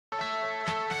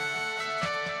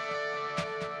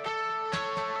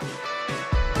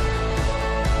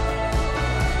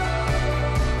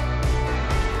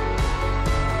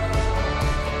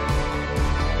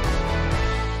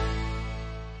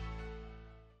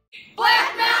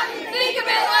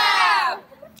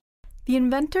The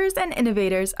inventors and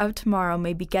innovators of tomorrow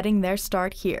may be getting their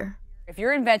start here. If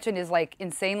your invention is like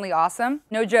insanely awesome,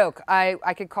 no joke, I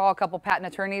could call a couple patent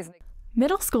attorneys.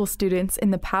 Middle school students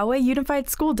in the Poway Unified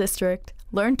School District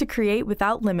learn to create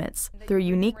without limits through a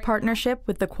unique partnership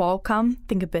with the Qualcomm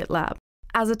Thinkabit Lab.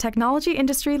 As a technology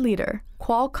industry leader,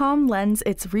 Qualcomm lends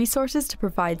its resources to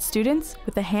provide students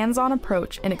with a hands-on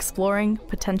approach in exploring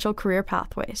potential career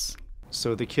pathways.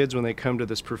 So the kids, when they come to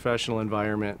this professional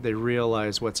environment, they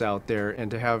realize what's out there, and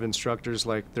to have instructors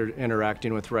like they're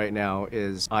interacting with right now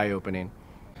is eye-opening.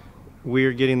 We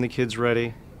are getting the kids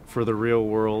ready for the real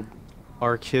world.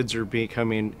 Our kids are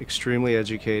becoming extremely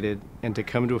educated, and to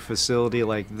come to a facility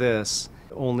like this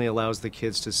only allows the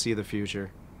kids to see the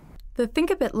future. The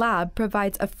Thinkabit Lab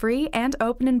provides a free and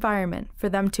open environment for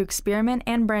them to experiment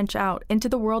and branch out into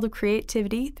the world of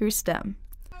creativity through STEM.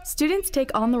 Students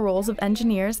take on the roles of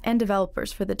engineers and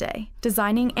developers for the day,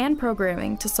 designing and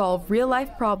programming to solve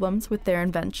real-life problems with their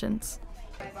inventions.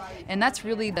 And that's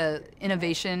really the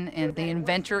innovation and the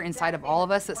inventor inside of all of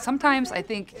us that sometimes I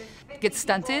think gets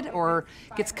stunted or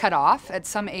gets cut off at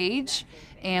some age,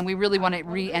 and we really want to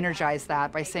re-energize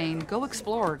that by saying, go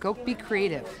explore, go be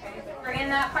creative. We're in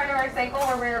that part of our cycle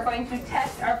where we're going to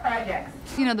test our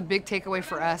projects. You know, the big takeaway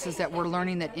for us is that we're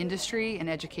learning that industry and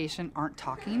education aren't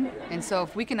talking. And so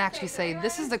if we can actually say,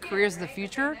 this is the careers of the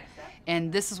future,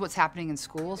 and this is what's happening in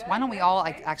schools, why don't we all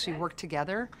actually work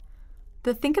together?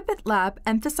 The Thinkabit Lab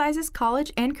emphasizes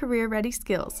college and career-ready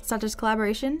skills such as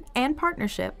collaboration and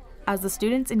partnership as the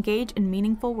students engage in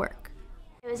meaningful work.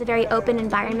 It was a very open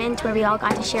environment where we all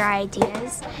got to share our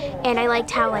ideas, and I liked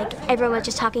how everyone was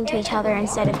just talking to each other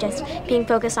instead of just being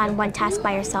focused on one task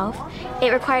by yourself.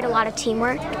 It required a lot of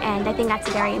teamwork, and I think that's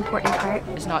a very important part.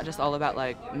 It's not just all about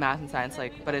math and science,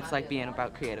 but it's being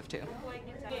about creative too.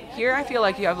 Here I feel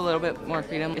like you have a little bit more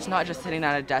freedom. It's not just sitting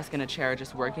at a desk in a chair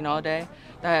just working all day.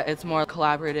 That it's more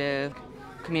collaborative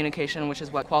communication, which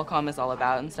is what Qualcomm is all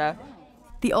about and stuff.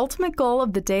 The ultimate goal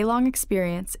of the day-long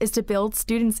experience is to build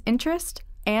students' interest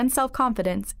and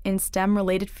self-confidence in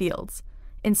STEM-related fields,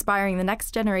 inspiring the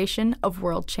next generation of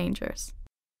world changers.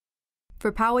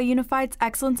 For Poway Unified's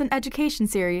Excellence in Education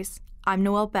series, I'm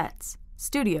Noelle Betts,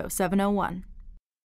 Studio 701.